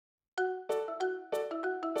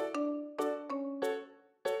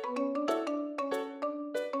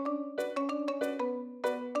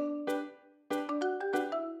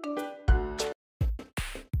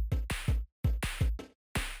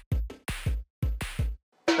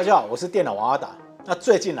大家好，我是电脑王阿达。那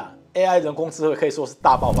最近AI 人工智慧可以说是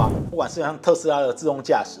大爆发，不管是像特斯拉的自动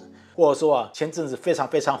驾驶，或者说前阵子非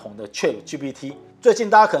常红的 ChatGPT， 最近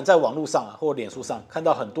大家可能在网络上或脸书上看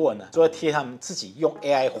到很多人就会贴他们自己用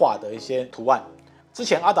AI 画的一些图案。之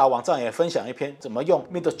前阿达网站也分享一篇怎么用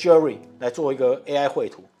Midjourney 来做一个 AI 绘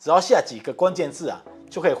图，只要下几个关键字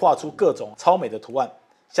就可以画出各种超美的图案，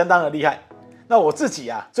相当的厉害。那我自己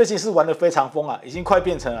最近是玩得非常疯已经快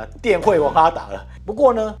变成了电绘王阿达了。不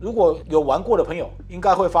过呢，如果有玩过的朋友，应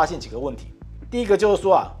该会发现几个问题。第一个就是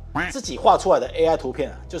说自己画出来的 AI 图片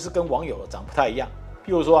就是跟网友的长不太一样。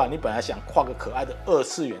譬如说你本来想画个可爱的2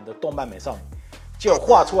次元的动漫美少女，结果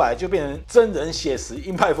画出来就变成真人写实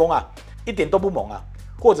鹰派风一点都不萌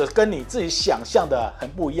或者跟你自己想象的很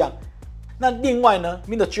不一样。那另外呢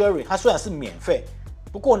 ，Midjourney 它虽然是免费，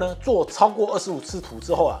不过呢，做超过25次图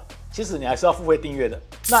之后其实你还是要付费订阅的。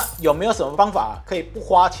那有没有什么方法可以不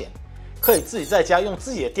花钱，可以自己在家用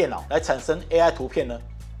自己的电脑来产生 AI 图片呢？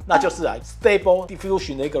那就是 Stable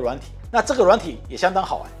Diffusion 的一个软体。那这个软体也相当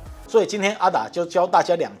好玩，所以今天阿达就教大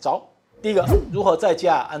家2招。第一个，如何在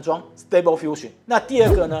家安装 Stable Diffusion。那第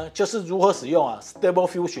二个呢，就是如何使用Stable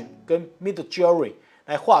Diffusion 跟 Midjourney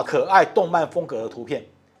来画可爱动漫风格的图片。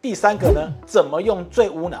第三个呢，怎么用最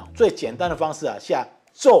无脑、最简单的方式下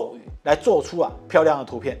咒语来做出漂亮的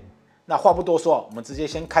图片。那话不多说我们直接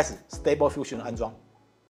先开始 Stable Diffusion 的安装。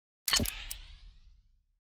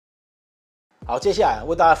好，接下来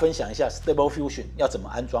为大家分享一下 Stable Diffusion 要怎么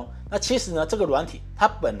安装。那其实呢，这个软体它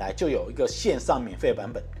本来就有一个线上免费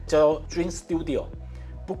版本，叫 Dream Studio。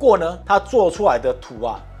不过呢，它做出来的图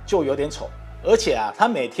就有点丑，而且它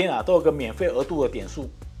每天都有个免费额度的点数，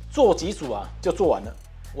做几组就做完了。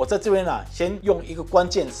我在这边先用一个关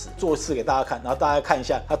键词做一次给大家看，然后大家看一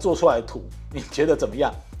下它做出来的图，你觉得怎么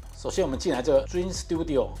样？首先我们进来这个 Dream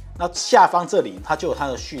Studio， 那下方这里它就有它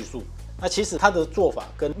的叙述。那其实它的做法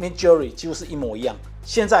跟 Midjourney 几乎是一模一样。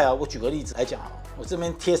现在我举个例子来讲我这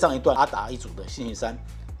边贴上一段阿达一组的星期三，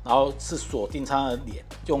然后是锁定他的脸，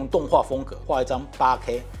用动画风格画一张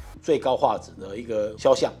 8K 最高画质的一个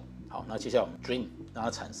肖像。好，那接下来我们 Dream 让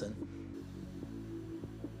它产生，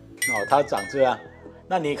它长这样。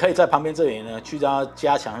那你可以在旁边这里呢，去让它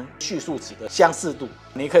加强叙述词的相似度。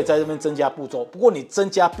你可以在这边增加步骤，不过你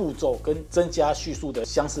增加步骤跟增加叙述的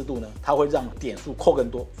相似度呢，它会让点数扣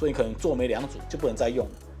更多，所以你可能做没2组就不能再用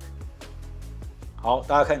了。好，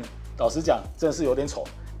大家看，老实讲，真的是有点丑。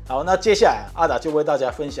好，那接下来阿达就为大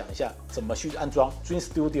家分享一下怎么去安装 Dream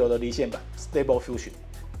Studio 的离线版 Stable Diffusion。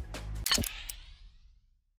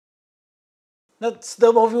那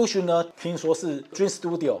Stable Diffusion 呢？听说是 Dream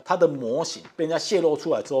Studio 它的模型被人家泄露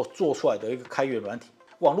出来之后做出来的一个开源软体。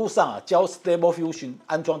网络上教 Stable Diffusion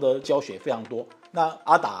安装的教学非常多。那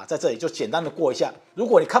阿达在这里就简单的过一下。如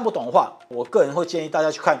果你看不懂的话，我个人会建议大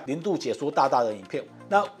家去看零度解说大大的影片。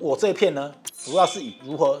那我这一片呢，主要是以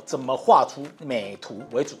如何怎么画出美图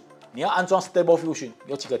为主。你要安装 Stable Diffusion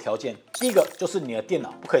有几个条件，第一个就是你的电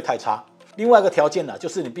脑不可以太差。另外一个条件就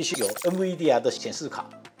是你必须有 NVIDIA 的显示卡，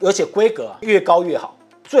而且规格越高越好，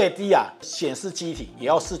最低显示机体也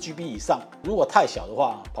要4GB 以上。如果太小的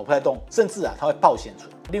话跑不太动，甚至它会爆显存。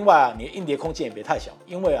另外你的硬碟空间也别太小，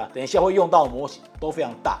因为等一下会用到的模型都非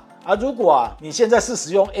常大。如果你现在是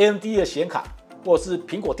使用 AMD 的显卡或者是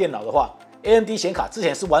苹果电脑的话，AMD 显卡之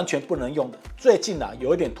前是完全不能用的，最近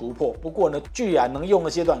有一点突破，不过呢，距离能用的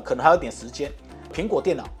阶段可能还有点时间。苹果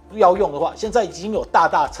电脑要用的话，现在已经有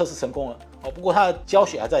大测试成功了不过它的教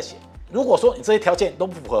学还在写。如果说你这些条件都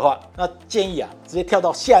不符合的话，那建议直接跳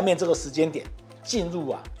到下面这个时间点，进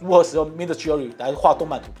入如何使用 Midjourney 来画动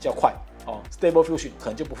漫图比较快Stable Diffusion 可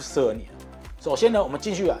能就不适合你了。首先呢，我们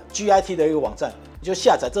进去GIT 的一个网站，你就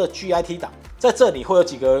下载这个 GIT 档，在这里会有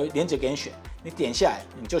几个连结给你选，你点下来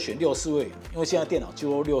你就选64位元，因为现在电脑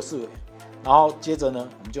就64位元。然后接着呢，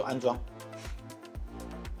我们就安装。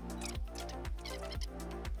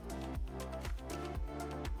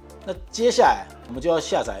那接下来我们就要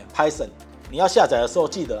下载 Python。你要下载的时候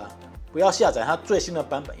记得不要下载它最新的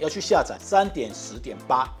版本，要去下载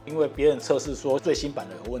 3.10.8， 因为别人测试说最新版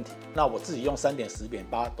的有问题。那我自己用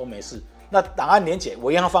 3.10.8 都没事。那档案连结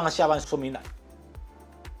我一样放在下方说明栏。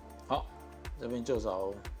好，这边就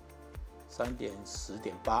找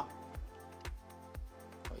 3.10.8，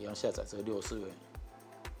 一样下载这个64位。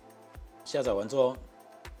下载完之后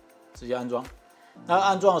直接安装。那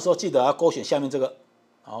安装的时候记得要勾选下面这个。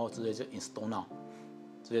然后直接就 install now，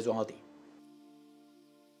 直接装到底。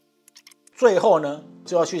最后呢，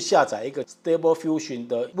就要去下载一个 Stable Diffusion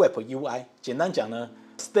的 Web UI。简单讲呢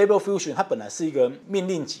 ，Stable Diffusion 它本来是一个命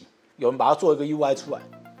令集，有人把它做一个 UI 出来，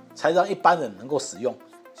才让一般人能够使用。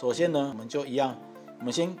首先呢，我们就一样，我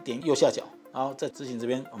们先点右下角，然后在执行这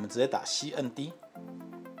边，我们直接打 CND，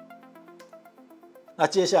那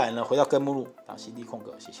接下来呢，回到根目录，打 CD 空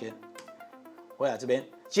格，谢谢。回来这边，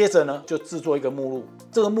接着呢就制作一个目录。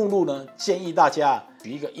这个目录呢，建议大家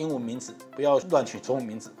取一个英文名字，不要乱取中文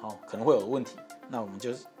名字，可能会有问题。那我们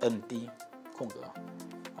就是 ND 空格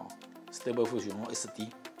，Stable Diffusion 用 SD，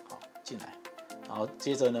 好进来，然后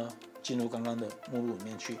接着呢进入刚刚的目录里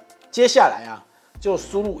面去。接下来啊，就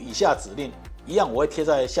输入以下指令，一样我会贴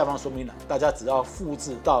在下方说明栏，大家只要复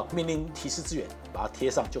制到命令提示资源，把它贴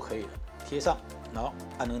上就可以了。贴上，然后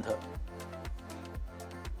按 Enter。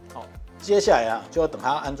好，接下来啊就要等它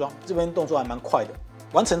安装，这边动作还蛮快的。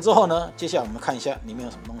完成之后呢，接下来我们看一下里面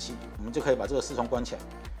有什么东西，我们就可以把这个视窗关起来。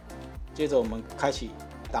接着我们开启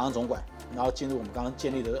档案总管，然后进入我们刚刚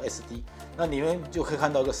建立的 SD， 那里面就可以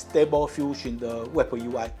看到一个 Stable Diffusion 的 Web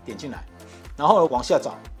UI， 点进来，然后往下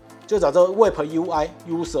找，就找这个 Web UI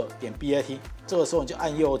User 点 BAT， 这个时候你就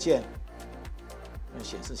按右键，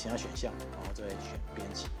显示其他选项，然后再选编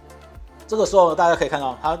辑。这个时候大家可以看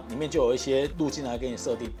到，它里面就有一些路径来给你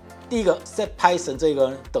设定。第一个 set Python 这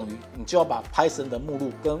个等于，你就要把 Python 的目录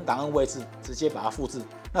跟档案位置直接把它复制。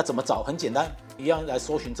那怎么找？很简单，一样来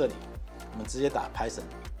搜寻这里，我们直接打 Python，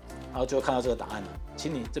 然后就会看到这个档案了。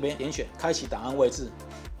请你这边点选开启档案位置，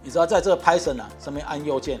你只要在这个 Python 上面按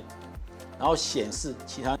右键，然后显示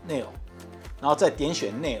其他内容，然后再点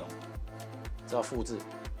选内容，只要复制。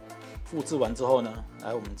复制完之后呢，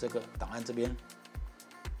来我们这个档案这边。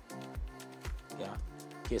给它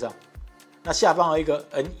贴上，那下方有一个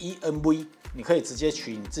NENV， 你可以直接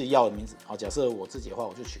取你自己要的名字。好，假设我自己的话，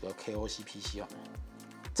我就取个 KOCPC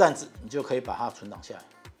这样子你就可以把它存档下来，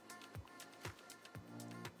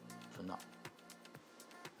存档，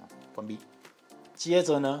关闭。接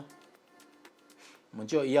着呢，我们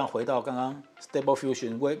就一样回到刚刚 Stable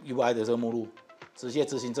Diffusion Web UI 的这个目录，直接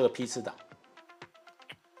执行这个批次档。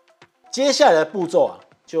接下来的步骤啊，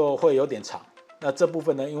就会有点长。那这部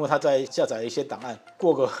分呢，因为它在下载一些档案，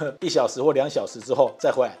过个1小时或2小时之后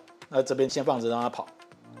再回来，那这边先放着让它跑，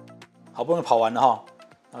好不容易跑完了哈，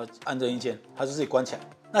按任意键，它就自己关起来。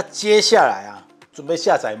那接下来啊，准备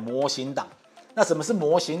下载模型档。那什么是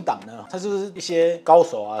模型档呢？它就是一些高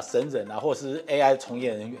手啊、神人啊，或者是 AI 从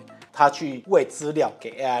业人员，他去喂资料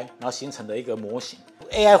给 AI， 然后形成的一个模型。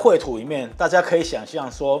AI 绘图里面，大家可以想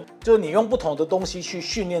象说，就是你用不同的东西去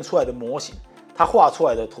训练出来的模型，它画出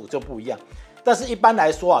来的图就不一样。但是一般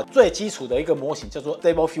来说啊，最基础的一个模型叫做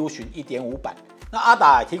Stable Diffusion 1.5 版。那阿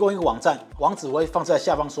达提供一个网站，网址我会放在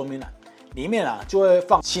下方说明栏，里面啊就会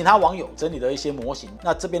放其他网友整理的一些模型。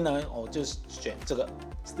那这边呢，我就选这个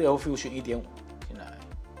Stable Diffusion 1.5进来，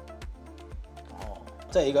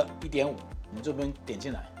再一个 1.5， 我们这边点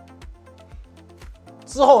进来。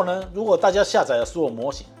之后呢，如果大家下载了所有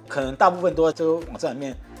模型，可能大部分都在这个网站里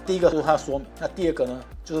面。第一个就是它的说明，那第二个呢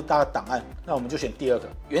就是它的档案，那我们就选第二个，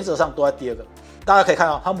原则上都在第二个。大家可以看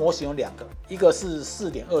到，它模型有2个，一个是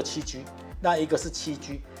 4.27G， 那一个是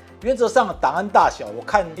 7G。原则上档案大小，我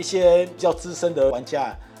看一些比较资深的玩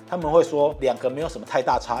家，他们会说2个没有什么太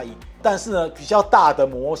大差异，但是呢，比较大的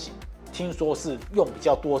模型，听说是用比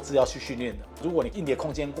较多资料去训练的。如果你硬碟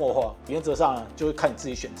空间过的话，原则上就是看你自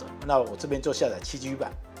己选择。那我这边就下载 7G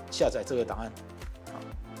版，下载这个档案。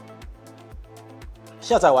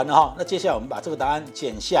下载完了哈，那接下来我们把这个档案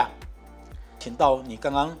剪下，请到你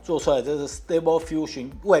刚刚做出来的这个 Stable Diffusion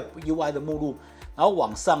Web UI 的目录，然后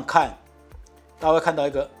往上看，大家会看到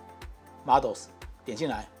一个 Models， 点进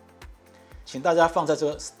来，请大家放在这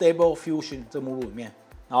个 Stable Diffusion 这个目录里面，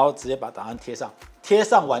然后直接把档案贴上。贴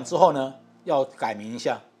上完之后呢，要改名一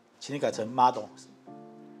下，请你改成 Models，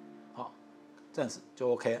 好，这样子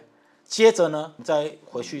就 OK 了。接着呢，你再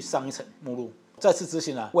回去上一层目录，再次执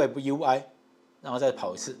行了 Web UI。然后再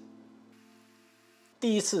跑一次，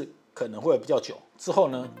第一次可能会比较久，之后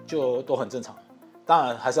呢就都很正常。当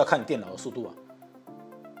然还是要看你电脑的速度啊。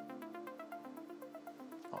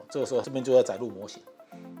好，这个时候这边就要载入模型。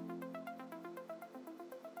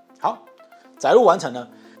好，载入完成了。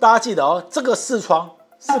大家记得哦，这个视窗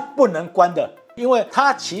是不能关的，因为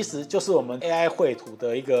它其实就是我们 AI 绘图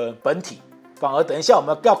的一个本体。反而等一下我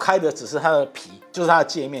们要开的只是它的皮，就是它的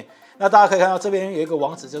界面。那大家可以看到这边有一个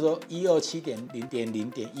网址叫做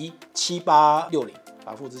 127.0.0.17860，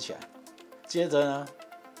 把它复制起来。接着呢，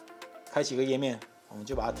开启一个页面，我们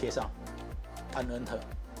就把它贴上，按 Enter。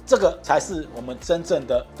这个才是我们真正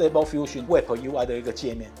的 Stable Diffusion Web UI 的一个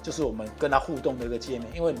界面，就是我们跟它互动的一个界面。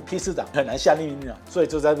因为你 P4 档很难下命令啊，所以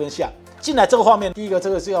就在这边下。进来这个画面，第一个这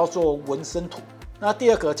个是要做纹身图，那第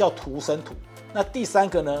二个叫图生图，那第三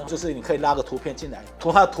个呢，就是你可以拉个图片进来，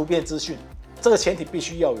图它的图片资讯。这个前提必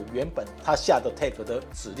须要有原本它下的 tag 的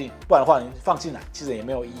指令，不然的话你放进来其实也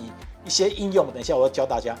没有意义。一些应用，等一下我要教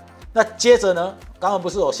大家。那接着呢，刚刚不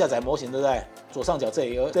是有下载模型，对不对？左上角这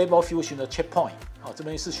里有 Diffusion 的 checkpoint， 好，这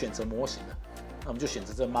边是选择模型的，那我们就选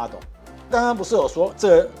择这个 model。刚刚不是有说这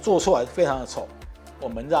个做出来非常的丑，我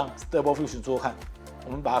们让 Diffusion 做看，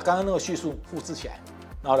我们把刚刚那个叙述复制起来，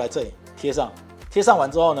然后来这里贴上。贴上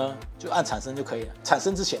完之后呢，就按产生就可以了。产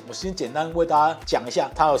生之前，我先简单为大家讲一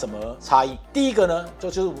下它有什么差异。第一个呢，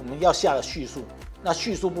就是我们要下的叙述。那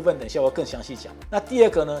叙述部分等一下我会更详细讲。那第二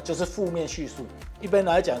个呢，就是负面叙述。一般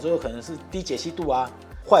来讲，就有可能是低解析度啊、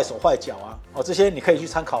坏手坏脚啊，这些你可以去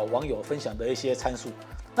参考网友分享的一些参数。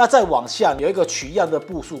那再往下有一个取样的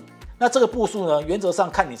步数。那这个步数呢，原则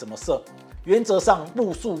上看你怎么设。原则上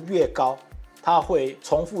步数越高，它会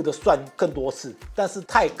重复的算更多次，但是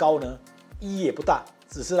太高呢，意义也不大，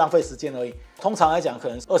只是浪费时间而已。通常来讲，可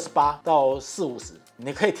能28到40-50，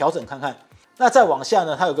你可以调整看看。那再往下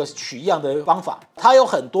呢，它有个取样的方法，它有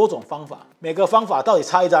很多种方法，每个方法到底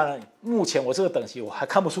差异在哪里？目前我这个等级我还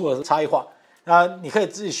看不出的差异化。那你可以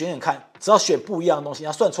自己选选看，只要选不一样的东西，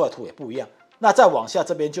它算出来的图也不一样。那再往下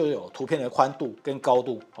这边就有图片的宽度跟高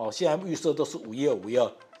度，现在预设都是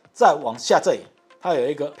512:512。再往下这里，它有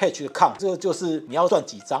一个 page 的 count， 这个就是你要算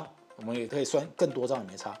几张，我们也可以算更多张也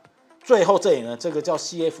没差。最后这里呢，这个叫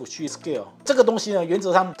CFG Scale， 这个东西呢，原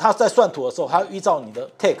则上它在算图的时候，它会依照你的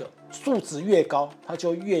tag 数值越高，它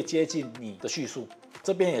就越接近你的叙述。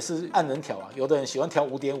这边也是按人调啊，有的人喜欢调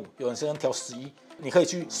5.5，有人喜欢调11，你可以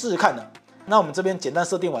去试试看的。那我们这边简单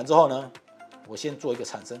设定完之后呢，我先做一个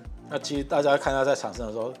产生。那其实大家看它在产生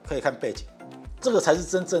的时候，可以看背景，这个才是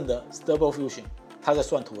真正的 Stable Diffusion， 它在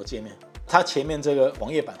算图的界面。它前面这个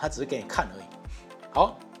网页版，它只是给你看而已。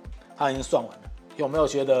好，它已经算完了。有没有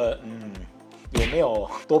觉得也没有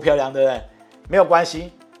多漂亮，对不对？没有关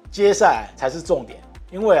系，接下来才是重点。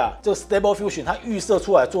因为啊，这个 Stable Diffusion 它预设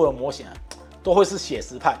出来做的模型啊，都会是写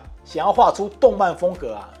实派，想要画出动漫风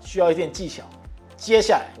格啊，需要一点技巧。接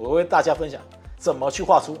下来我会为大家分享怎么去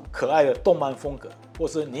画出可爱的动漫风格，或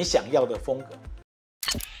是你想要的风格。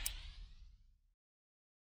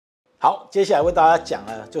好，接下来为大家讲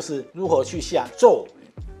呢，就是如何去下咒语。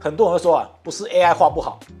很多人会说啊，不是 AI 画不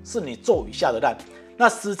好，是你咒语下的烂。那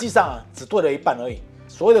实际上啊，只对了一半而已。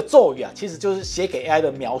所谓的咒语啊，其实就是写给 AI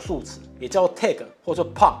的描述词，也叫 tag 或者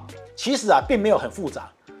说 prompt。其实啊，并没有很复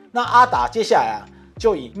杂。那阿达接下来啊，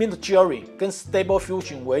就以 Midjourney 跟 Stable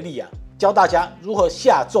Diffusion 为例啊，教大家如何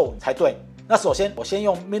下咒语才对。那首先，我先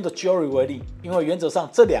用 Midjourney 为例，因为原则上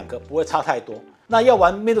这两个不会差太多。那要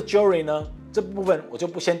玩 Midjourney 呢？这部分我就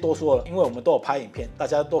不先多说了，因为我们都有拍影片，大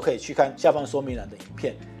家都可以去看下方说明栏的影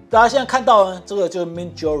片。大家现在看到呢，这个就是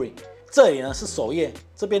Midjourney， 这里呢是首页，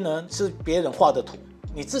这边呢是别人画的图，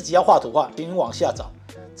你自己要画图的话，请往下找，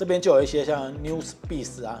这边就有一些像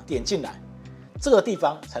Newsbeat 啊，点进来，这个地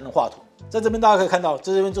方才能画图。在这边大家可以看到，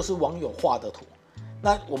这边就是网友画的图。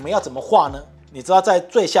那我们要怎么画呢？你只要在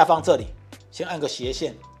最下方这里，先按个斜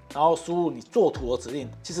线，然后输入你做图的指令。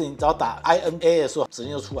其实你只要打 INA 的时候，指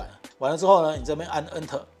令就出来了。完了之后呢，你这边按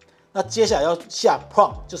Enter。那接下来要下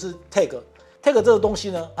prompt， 就是 tag。tag 这个东西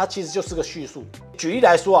呢，它其实就是个叙述。举例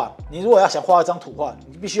来说啊，你如果要想画一张图画，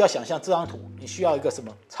你必须要想象这张图，你需要一个什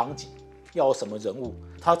么场景，要有什么人物，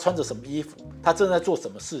他穿着什么衣服，他正在做什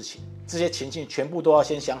么事情，这些情境全部都要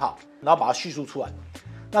先想好，然后把它叙述出来。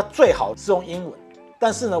那最好是用英文，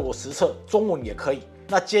但是呢，我实测中文也可以。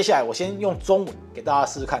那接下来我先用中文给大家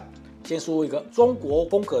试试看，先输入一个中国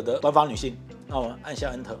风格的短发女性，那我们按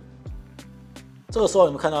下 Enter。这个时候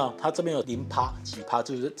你们看到它这边有0%几%，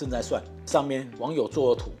就是正在算。上面网友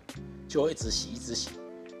做的图就会一直洗，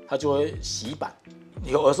它就会洗版。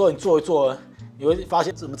有的时候你做一做，你会发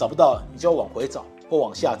现怎么找不到，你就要往回找或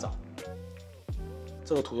往下找。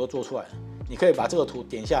这个图就做出来了。你可以把这个图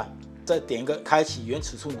点一下，再点一个开启原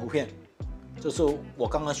尺寸图片。这是我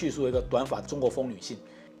刚刚叙述的一个短发中国风女性。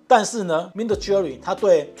但是呢 ，Midjourney 它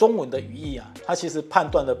对中文的语义啊，它其实判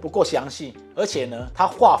断的不够详细，而且呢，它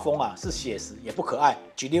画风啊是写实也不可爱。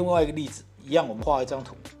举另外一个例子，一样我们画一张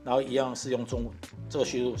图，然后一样是用中文。这个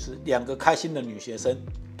叙述是2个开心的女学生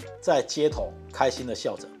在街头开心的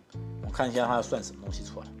笑着。我们看一下它要算什么东西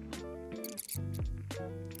出来。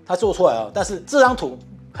它做出来了，但是这张图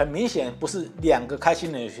很明显不是2个开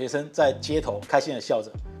心的女学生在街头开心的笑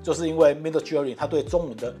着。就是因为 Midjourney 它对中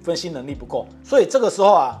文的分析能力不够，所以这个时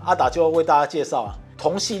候啊，阿达就要为大家介绍啊，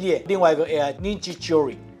同系列另外一个 AI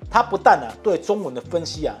nijijourney， 它不但啊对中文的分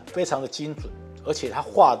析啊非常的精准，而且它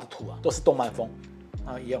画的图啊都是动漫风。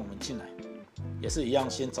那一样我们进来，也是一样，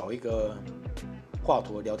先找一个画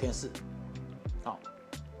图的聊天室，好，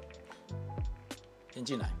先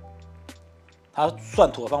进来。它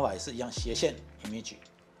算图的方法也是一样，斜线 image，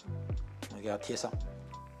 我们给它贴上。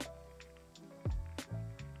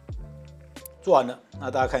做完了，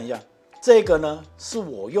那大家看一下，这个呢是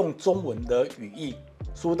我用中文的语义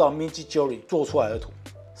输入到 Midjourney 做出来的图，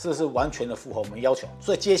是完全的符合我们要求。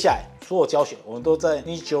所以接下来所有教学我们都在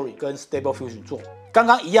Midjourney 跟 Stable Diffusion 做。刚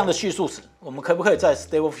刚一样的叙述词，我们可不可以在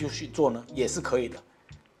Stable Diffusion 做呢？也是可以的。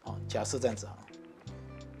好，假设这样子啊，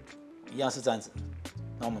一样是这样子，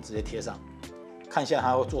那我们直接贴上，看一下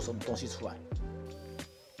它会做什么东西出来。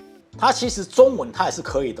它其实中文它也是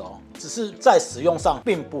可以的哦，只是在使用上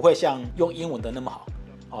并不会像用英文的那么好。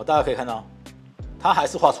好，大家可以看到，它还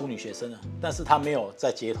是画出女学生了，但是它没有在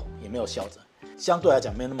街头，也没有笑着，相对来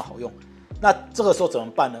讲没有那么好用。那这个时候怎么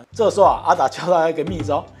办呢？这个时候啊，阿达教大家一个秘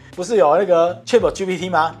招，不是有那个 ChatGPT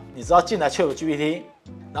吗？你只要进来 ChatGPT，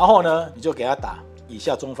 然后呢，你就给它打以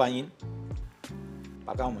下中翻英，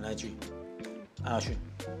把刚刚我们那句按下去，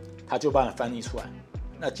它就帮你翻译出来。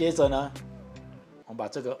那接着呢，我们把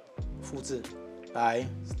这个复制来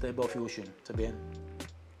Stable Diffusion 这边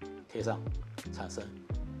贴上产生。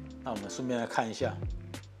那我们顺便来看一下，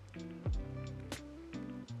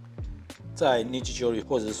在 Nijijourney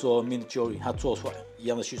或者是说 Midjourney 它做出来一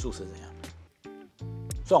样的叙述是怎样？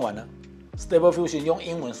算完了 ，Stable Diffusion 用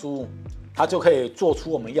英文输入，它就可以做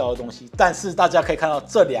出我们要的东西。但是大家可以看到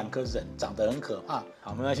这两个人长得很可怕。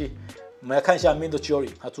好，没关系，我们来看一下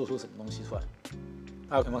Midjourney 它做出什么东西出来。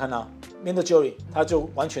大家有没有看到 Midjourney 它就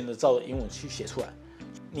完全的照着英文去写出来。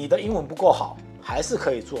你的英文不够好，还是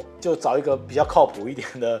可以做，就找一个比较靠谱一点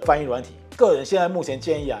的翻译软体。个人现在目前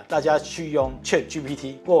建议啊，大家去用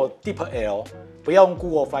ChatGPT 或 DeepL， 不要用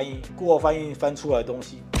Google 翻译。Google 翻译翻出来的东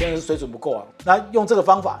西真的是水准不够啊。那用这个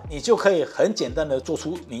方法，你就可以很简单的做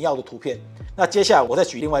出你要的图片。那接下来我再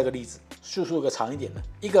举另外一个例子，叙述一个长一点的，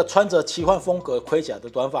一个穿着奇幻风格盔甲的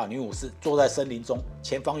短发女武士坐在森林中，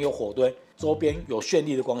前方有火堆，周边有绚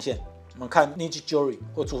丽的光线。我们看 Nijijourney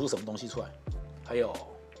会做出什么东西出来，还有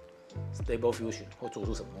Stable Diffusion 会做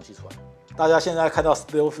出什么东西出来。大家现在看到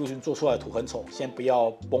Stable Diffusion 做出来的图很丑，先不要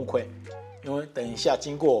崩溃，因为等一下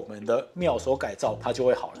经过我们的妙手改造，它就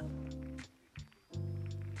会好了。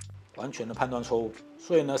完全的判断错误，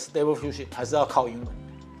所以呢 Stable Diffusion 还是要靠英文。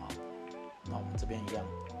好，那我们这边一样。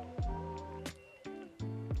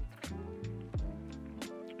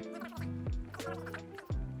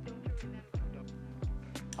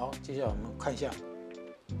好，接下来我们看一下，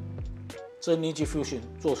这是 Diffusion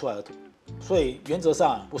做出来的图，所以原则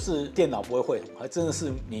上不是电脑不会绘图，还真的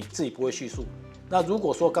是你自己不会叙述。那如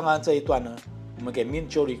果说刚刚这一段呢，我们给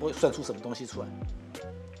Midjourney 会算出什么东西出来？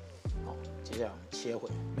好，接下来我们切回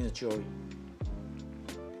Midjourney。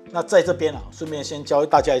那在这边啊，顺便先教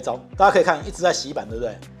大家一招，大家可以看一直在洗版，对不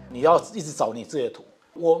对？你要一直找你自己的图。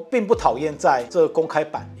我并不讨厌在这个公开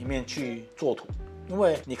版里面去做图。因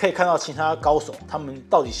为你可以看到其他高手他们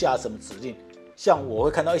到底下了什么指令，像我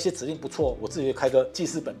会看到一些指令不错，我自己会开个记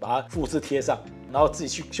事本把它复制贴上，然后自己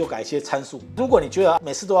去修改一些参数。如果你觉得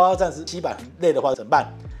每次都要这样子洗版很累的话，怎么办？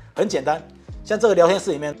很简单，像这个聊天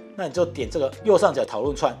室里面，那你就点这个右上角讨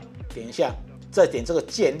论串，点一下，再点这个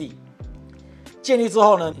建立。建立之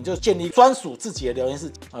后呢，你就建立专属自己的聊天室，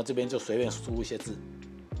然后这边就随便输入一些字，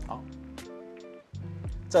好，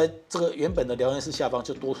在这个原本的聊天室下方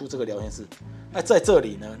就多出这个聊天室。那在这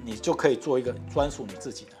里呢，你就可以做一个专属你自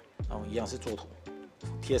己的，然后一样是做图，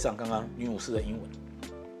贴上刚刚女武士的英文，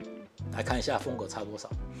来看一下风格差多少。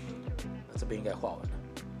这边应该画完了，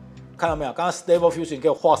看到没有？刚刚 Stable Diffusion 给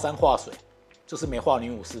我画山画水，就是没画女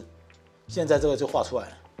武士，现在这个就画出来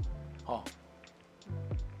了。好，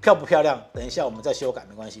漂不漂亮？等一下我们再修改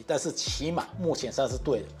没关系，但是起码目前上是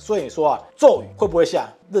对的。所以说啊，咒语会不会下，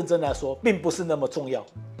认真来说并不是那么重要，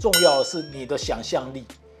重要的是你的想象力。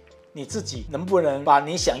你自己能不能把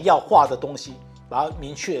你想要画的东西，把它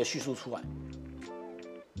明确的叙述出来？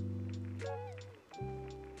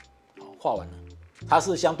好，画完了，它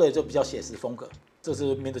是相对就比较写实风格，这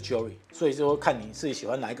是 Midjourney， 所以就看你自己喜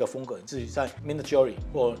欢哪一个风格，你自己在 Midjourney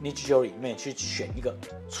或 Nijijourney 里面去选一个。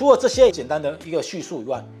除了这些简单的一个叙述以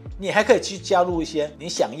外，你还可以去加入一些你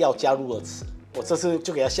想要加入的词。我这次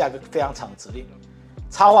就给它下一个非常长的指令：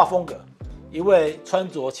插画风格。一位穿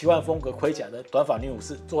着奇幻风格盔甲的短发女武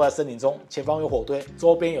士坐在森林中，前方有火堆，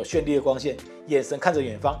周边有绚丽的光线，眼神看着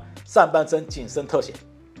远方，上半身紧身特写。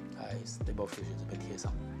来 ，Stable Diffusion 这边贴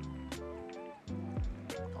上，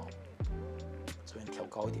好，这边调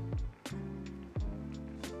高一点。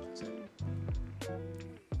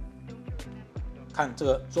看这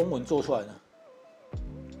个中文做出来的，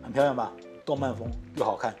很漂亮吧？动漫风又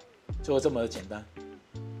好看，就这么的简单。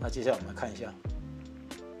那接下来我们来看一下。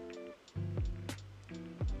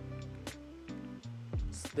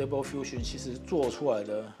Stable Diffusion 其实做出来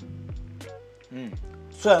的，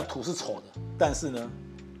虽然图是丑的，但是呢，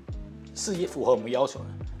是也符合我们要求的。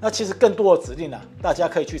那其实更多的指令啊，大家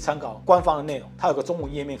可以去参考官方的内容，它有个中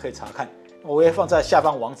文页面可以查看。我会放在下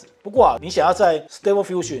方网址。不过你想要在 Stable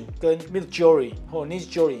Diffusion 跟 Midjourney 或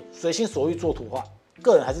nijijourney 随心所欲做图画，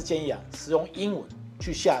个人还是建议使用英文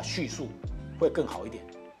去下叙述会更好一点。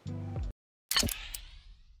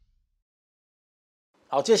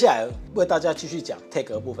好，接下来为大家继续讲 tag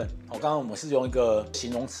的部分。刚刚我们是用一个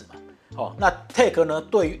形容词嘛，那 tag 呢，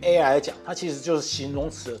对于 AI 来讲，它其实就是形容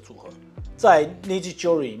词的组合。在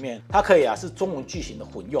nijijourney 里面，它可以是中文句型的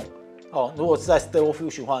混用。如果是在 Stable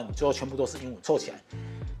Diffusion 的话，你最后全部都是英文凑起来。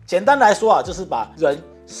简单来说就是把人、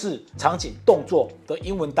事、场景、动作的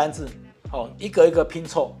英文单字，一个一个拼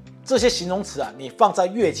凑。这些形容词你放在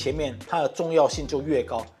越前面，它的重要性就越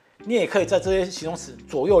高。你也可以在这些形容词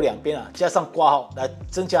左右两边加上括号来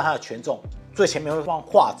增加它的权重。最前面会放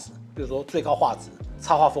画质，比如说最高画质、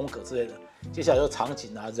插画风格之类的。接下来就是场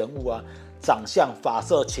景人物长相、发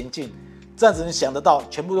色、情境，这样子你想得到，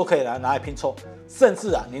全部都可以拿来拼凑。甚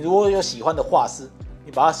至你如果有喜欢的画师，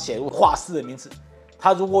你把它写入画师的名字，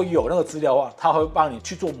他如果有那个资料的话，他会帮你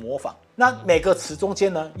去做模仿。那每个词中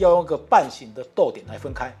间呢，要用个半形的逗点来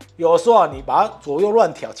分开。有的时候你把它左右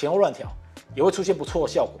乱调、前后乱调，也会出现不错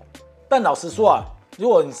的效果。但老实说如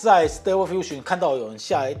果你在 Stable Diffusion 看到有人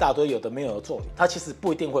下一大堆有的没有的咒语，它其实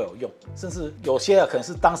不一定会有用，甚至有些可能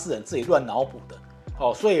是当事人自己乱脑补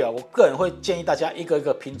的。所以我个人会建议大家一个一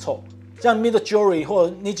个拼凑。像 Midjourney 或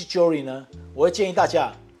者 nijijourney 呢，我会建议大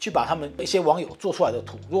家去把他们一些网友做出来的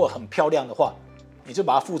图，如果很漂亮的话，你就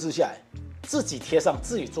把它复制下来，自己贴上，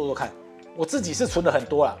自己做做看。我自己是存了很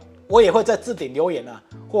多啦，我也会在置顶留言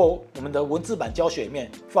或我们的文字版教学里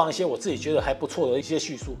面放一些我自己觉得还不错的一些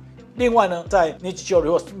叙述。另外呢，在 nijijourney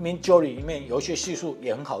或 Midjourney 里面有一些叙述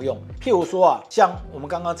也很好用，譬如说像我们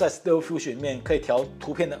刚刚在 Stable Diffusion 里面可以调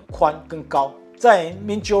图片的宽跟高，在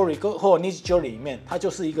Midjourney 或 nijijourney 里面，它就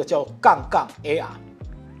是一个叫-AR，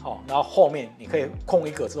然后后面你可以空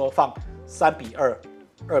一格之后放3:2、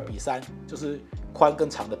2:3，就是宽跟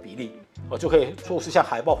长的比例，就可以做出像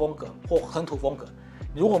海报风格或横图风格。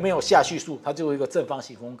如果没有下叙述，它就是一个正方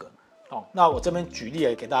形风格。那我这边举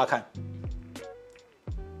例给大家看。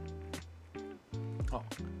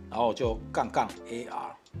然后就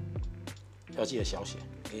-AR， 要记得小写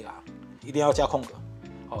AR， 一定要加空格。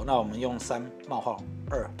那我们用3:2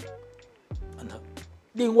 Enter。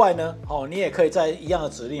另外呢，你也可以在一样的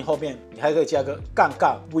指令后面，你还可以加个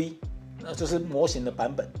-V， 那就是模型的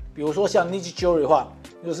版本。比如说像 nijijourney 的话，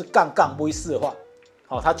就是-V4 的话，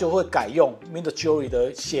它就会改用 Midjourney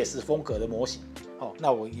的写实风格的模型。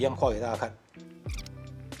那我一样画给大家看。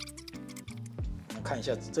我们看一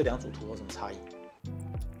下这两组图有什么差异。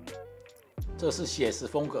这是写实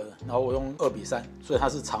风格的，然后我用2:3，所以它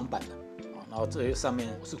是长版的。然后这上面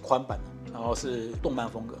是宽版的，然后是动漫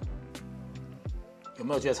风格。有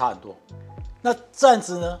没有觉得差很多？那这样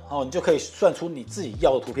子呢，你就可以算出你自己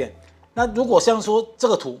要的图片。那如果像说这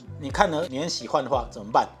个图你看了你很喜欢的话，怎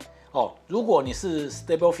么办？如果你是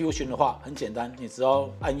Stable Diffusion 的话，很简单，你只要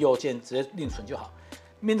按右键直接另存就好。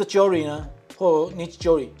Midjourney 呢，或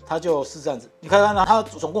nijijourney 它就是这样子。你看看它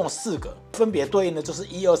总共有4个，分别对应的就是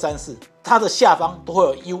1、2、3、4，它的下方都会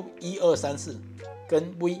有 U 1、2、3、4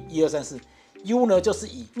跟 V 1、2、3、4。U 呢就是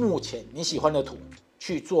以目前你喜欢的图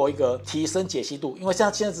去做一个提升解析度，因为现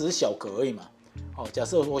在只是小格而已嘛。假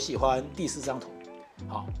设我喜欢第4张图，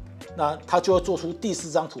那它就会做出第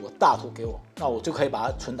4张图的大图给我，那我就可以把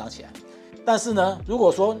它存档起来。但是呢，如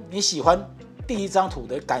果说你喜欢第1张图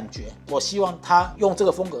的感觉，我希望它用这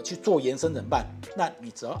个风格去做延伸怎么办？那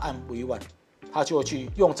你只要按 V1， 它就会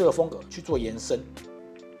去用这个风格去做延伸。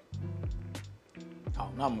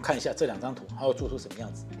好，那我们看一下这2张图它会做出什么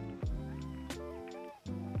样子。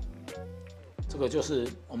这个就是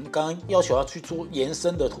我们刚刚要求要去做延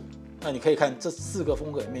伸的图。那你可以看这4个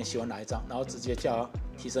风格里面喜欢哪一张，然后直接叫它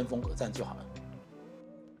提升风格，这样就好了。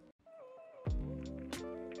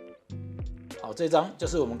好，这张就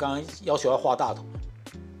是我们刚刚要求要画大图，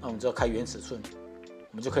那我们就要开原尺寸，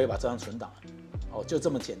我们就可以把这张存档了。就这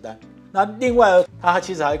么简单。那另外它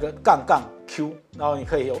其实还有一个-Q， 然后你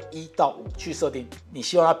可以由1到5去设定你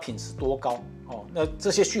希望它品质多高。那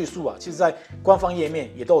这些叙述其实在官方页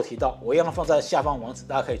面也都有提到，我一样放在下方网址，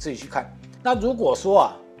大家可以自己去看。那如果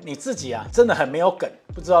说你自己真的很没有梗，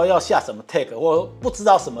不知道要下什么 tag， 或不知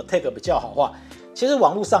道什么 tag 比较好的话，其实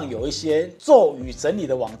网络上有一些咒语整理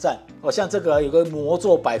的网站，像这个有个魔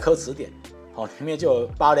咒百科词典，里面就有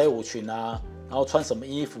芭蕾舞裙然后穿什么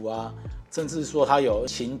衣服甚至说它有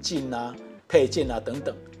情境配件等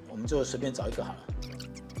等，我们就随便找一个好了。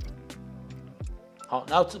好，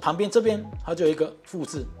然后旁边这边它就有一个复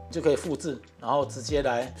制，就可以复制，然后直接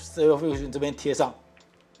来 Stable Diffusion 这边贴上，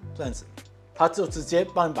这样子，它就直接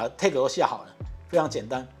帮你把 tag 都下好了，非常简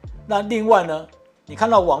单。那另外呢，你看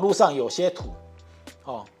到网络上有些图，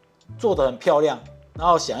做得很漂亮，然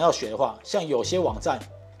后想要学的话，像有些网站，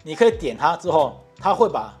你可以点它之后，它会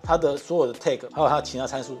把它的所有的 tag 还有它的其他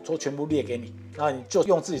参数都全部列给你，然后你就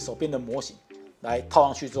用自己手边的模型来套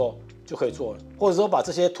上去之后就可以做了。或者说把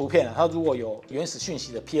这些图片它如果有原始讯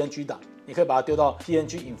息的 PNG 档，你可以把它丢到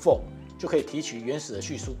PNG info， 就可以提取原始的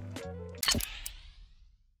叙述。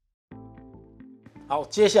好，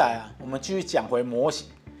接下来我们继续讲回模型。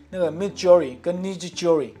那个 Midjourney 跟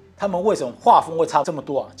nijijourney， 他们为什么画风会差这么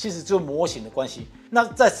多啊？其实就是模型的关系。那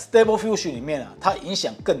在 Stable Diffusion 里面啊，它影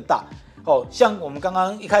响更大。像我们刚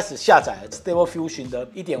刚一开始下载 Stable Diffusion 的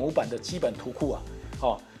 1.5 版的基本图库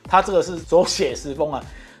啊，它这个是走写实风啊。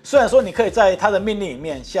虽然说你可以在它的命令里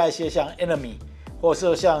面下一些像 enemy 或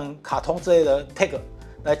者是像卡通之类的 tag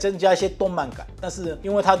来增加一些动漫感，但是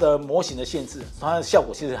因为它的模型的限制，它的效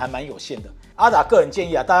果其实还蛮有限的。阿达个人建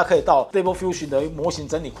议啊，大家可以到 Stable Diffusion 的模型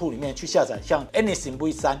整理库里面去下载像 Anything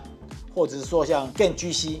V3， 或者是说像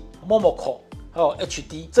GenGC、Momoko 还有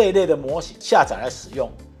HD 这一类的模型下载来使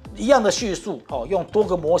用。一样的叙述，用多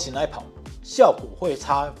个模型来跑，效果会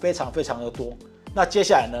差非常非常的多。那接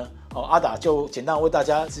下来呢，阿达就简单为大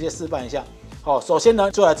家直接示范一下。首先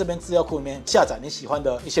呢，就来这边资料库里面下载你喜欢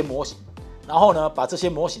的一些模型，然后呢，把这些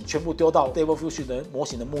模型全部丢到 Stable Diffusion 的模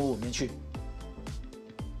型的目录里面去。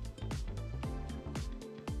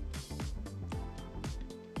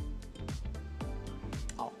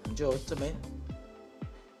好，我们就这边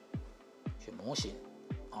选模型，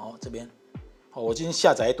好，这边。我已经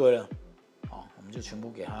下载一堆了，我们就全部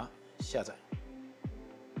给它下载，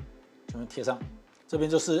全部贴上。这边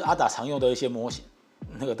就是阿达常用的一些模型，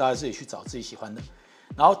那个大家自己去找自己喜欢的。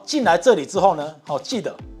然后进来这里之后呢，记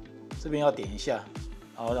得这边要点一下，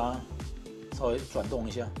然后让它稍微转动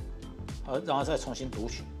一下，让它再重新读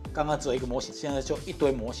取。刚刚只有一个模型，现在就一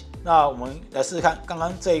堆模型。那我们来试试看，刚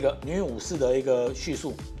刚这个女武士的一个叙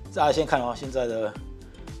述，大家先看现在的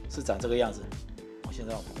是长这个样子。现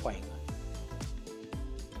在我们换一个。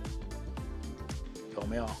有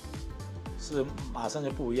没有？是马上就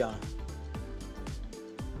不一样了，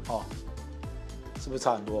是不是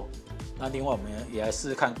差很多？那另外我们也来试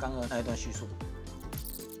试看刚刚那一段叙述，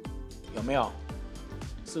有没有？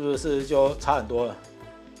是不是就差很多了？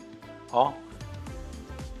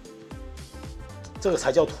这个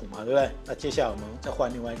才叫土嘛，对不对？那接下来我们再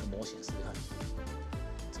换另外一个模型试试看，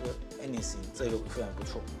这个 Anything 这个非常不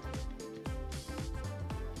错，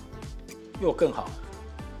又更好，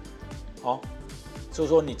所以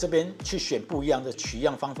说你这边去选不一样的取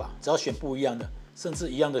样方法，只要选不一样的，甚至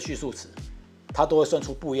一样的叙述词，它都会算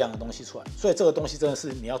出不一样的东西出来。所以这个东西真的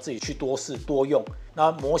是你要自己去多试多用。那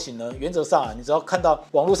模型呢，原则上你只要看到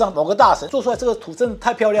网络上某个大神做出来这个图真的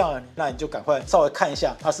太漂亮了，那你就赶快稍微看一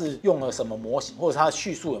下它是用了什么模型，或者它的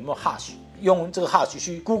叙述有没有 hash， 用这个 hash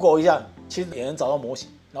去 Google 一下，其实也能找到模型，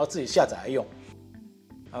然后自己下载来用。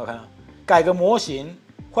大家看啊，改个模型，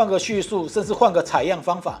换个叙述，甚至换个采样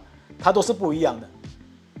方法，它都是不一样的。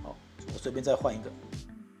我随便再换一个，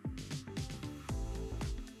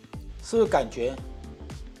是不是感觉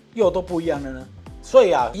又都不一样了呢？所以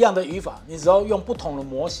一样的语法，你只要用不同的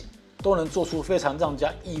模型，都能做出非常让人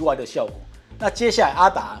家意外的效果。那接下来阿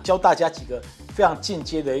达教大家几个非常进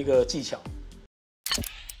阶的一个技巧。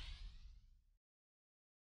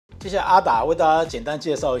接下来阿达为大家简单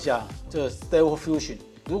介绍一下这个 Stable Diffusion。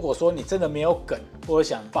如果说你真的没有梗，或者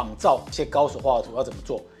想仿照一些高手画的图，要怎么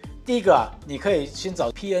做？第一个你可以先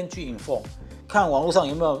找 PNG info， 看网络上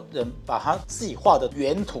有没有人把他自己画的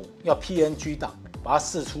原图要 PNG 档，把它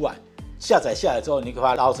试出来，下载下来之后，你可以把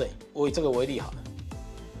它拉到这里。我以这个为例好了，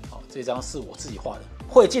这张是我自己画的，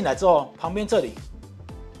汇进来之后，旁边这里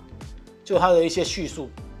就它的一些叙述。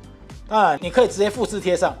当然，你可以直接复制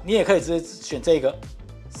贴上，你也可以直接选这个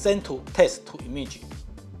Send to Text to Image，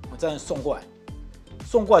 我这样送过来。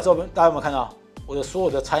送过来之后，大家有没有看到我的所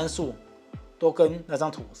有的参数？都跟那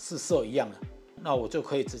张图是色一样的，那我就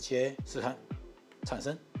可以直接试看产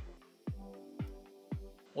生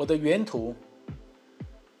我的原图。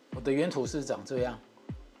我的原图是长这样，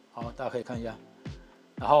好，大家可以看一下。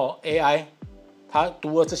然后 AI 它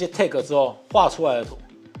读了这些 tag 之后画出来的图，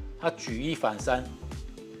它举一反三，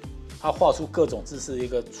它画出各种姿势的一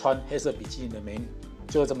个穿黑色比基尼的美女，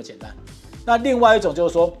就是这么简单。那另外一种就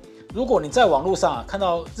是说，如果你在网络上看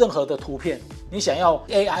到任何的图片，你想要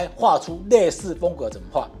AI 画出类似风格怎么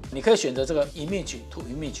画？你可以选择这个 Image to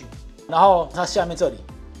Image， 然后它下面这里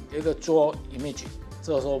有一个 Draw Image，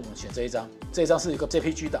 这个时候我们选这一张，这一张是一个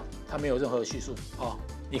JPG 档，它没有任何的叙述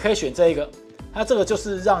你可以选这一个，它这个就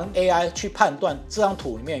是让 AI 去判断这张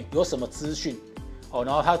图里面有什么资讯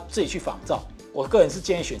然后它自己去仿照。我个人是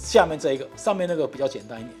建议选下面这一个，上面那个比较简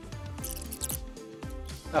单一点。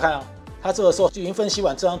大家看它这个时候就已经分析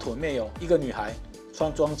完这张图里面有一个女孩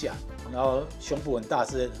穿装甲，然后胸部很大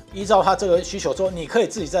之类的。依照他这个需求之后，你可以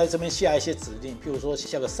自己在这边下一些指令，譬如说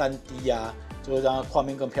下个3D 啊，就会让它画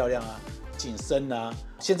面更漂亮啊，景深啊。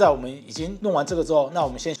现在我们已经弄完这个之后，那我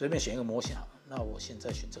们先随便选一个模型好了。那我现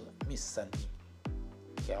在选这个 Miss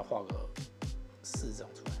 3D， 给它画个4张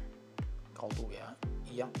出来，高度给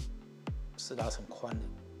它一样，是拉成宽的，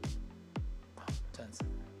好，这样子。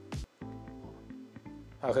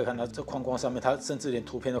大家可以看到这框框上面，它甚至连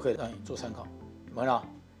图片都可以让你做参考，有没有看到？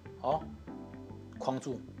好，框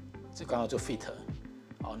住，这刚好就 fit 了。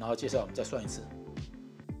好，然后接下来我们再算一次。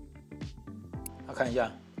来看一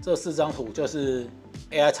下，这4张图就是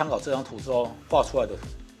AI 参考这张图之后画出来的图，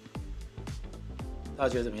大家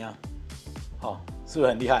觉得怎么样？好，是不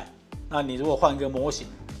是很厉害？那你如果换一个模型，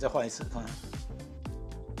你再换一次，看看。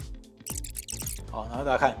好，然后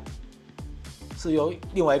大家看，是有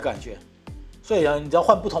另外一个感觉。所以呢，你只要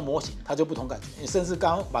换不同模型，它就不同感觉。你甚至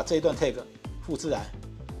刚刚把这一段 tag 复制来，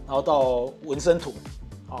然后到纹身图，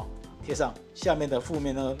好贴上，下面的负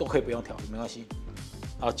面呢都可以不用调，没关系。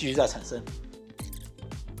然后继续再产生，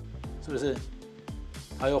是不是？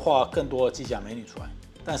它又画更多的机甲美女出来，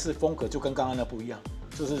但是风格就跟刚刚那不一样，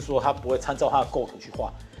就是说它不会参照它的构图去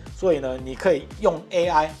画。所以呢，你可以用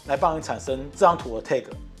AI 来帮你产生这张图的 tag，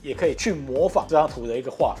 也可以去模仿这张图的一个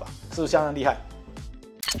画法，是不是相当厉害？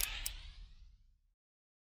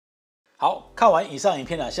好，看完以上影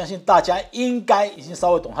片呢，相信大家应该已经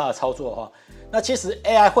稍微懂它的操作哈。那其实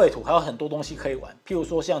AI 绘图还有很多东西可以玩，譬如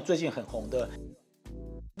说像最近很红的，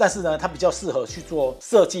但是呢，它比较适合去做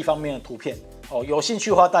设计方面的图片哦。有兴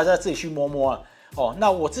趣的话，大家自己去摸摸啊。哦，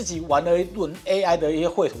那我自己玩了一轮 AI 的一些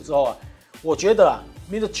绘图之后啊，我觉得啊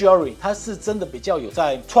 ，Midjourney 它是真的比较有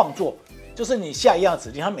在创作，就是你下一样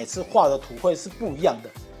指令，它每次画的图会是不一样的，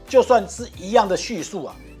就算是一样的叙述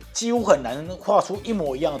啊，几乎很难画出一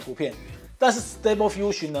模一样的图片。但是 Stable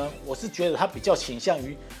Diffusion 呢，我是觉得它比较倾向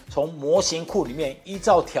于从模型库里面依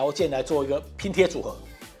照条件来做一个拼贴组合。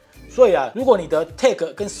所以啊，如果你的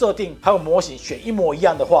tag 跟设定还有模型选一模一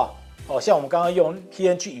样的话，哦，像我们刚刚用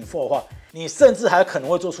PNG Info 的话，你甚至还可能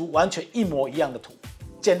会做出完全一模一样的图。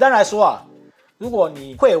简单来说啊，如果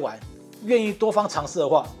你会玩，愿意多方尝试的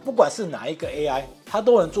话，不管是哪一个 AI， 它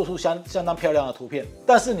都能做出相当漂亮的图片。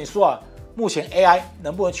但是你说啊，目前 AI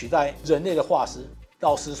能不能取代人类的画师？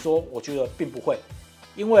老实说，我觉得并不会，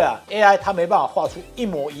因为啊 ，AI 它没办法画出一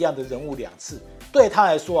模一样的人物2次，对它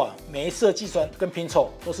来说啊，每一次的计算跟拼凑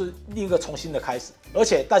都是另一个重新的开始。而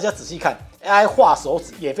且大家仔细看 ，AI 画手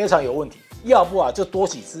指也非常有问题，要不啊就多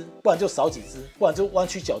几只，不然就少几只，不然就弯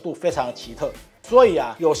曲角度非常的奇特。所以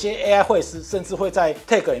啊，有些 AI 绘师甚至会在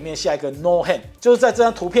tag 里面下一个 no hand， 就是在这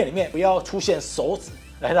张图片里面不要出现手指，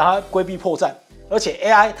来让它规避破绽。而且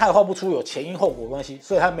AI 它也画不出有前因后果的关系，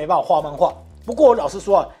所以它没办法画漫画。不过我老实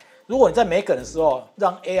说啊，如果你在没梗的时候，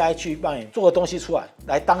让 AI 去帮你做个东西出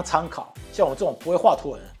来当参考，像我这种不会画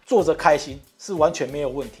图的人，做着开心是完全没有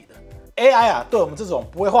问题的。AI 啊，对我们这种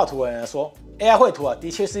不会画图的人来说 ，AI 绘图啊，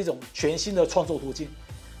的确是一种全新的创作途径。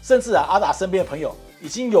甚至啊，阿达身边的朋友已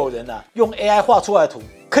经有人啊，用 AI 画出来的图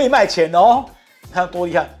可以卖钱哦，看多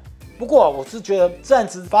厉害！不过啊，我是觉得这样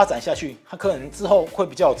子发展下去，它可能之后会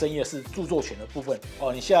比较有争议的是著作权的部分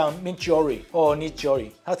哦。你像 Midjourney 或 nijijourney，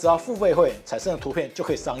 它只要付费会产生的图片就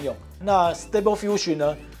可以商用。那 Stable Diffusion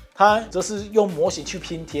呢，它则是用模型去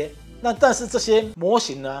拼贴。那但是这些模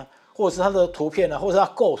型呢，或者是它的图片呢，或者是它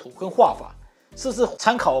构图跟画法，是不是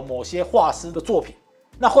参考某些画师的作品？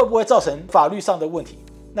那会不会造成法律上的问题？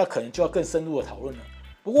那可能就要更深入的讨论了。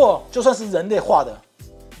不过就算是人类画的，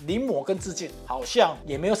临摹跟致敬好像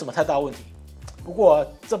也没有什么太大问题。不过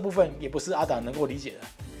这部分也不是阿达能够理解的。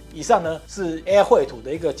以上呢是 AI 绘图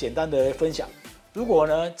的一个简单的分享。如果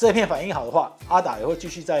呢这片反应好的话，阿达也会继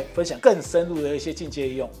续再分享更深入的一些进阶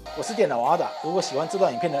应用。我是电脑王阿达，如果喜欢这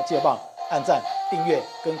段影片呢，记得帮我按赞、订阅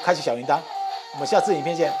跟开启小铃铛。我们下次影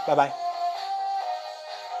片见，拜拜。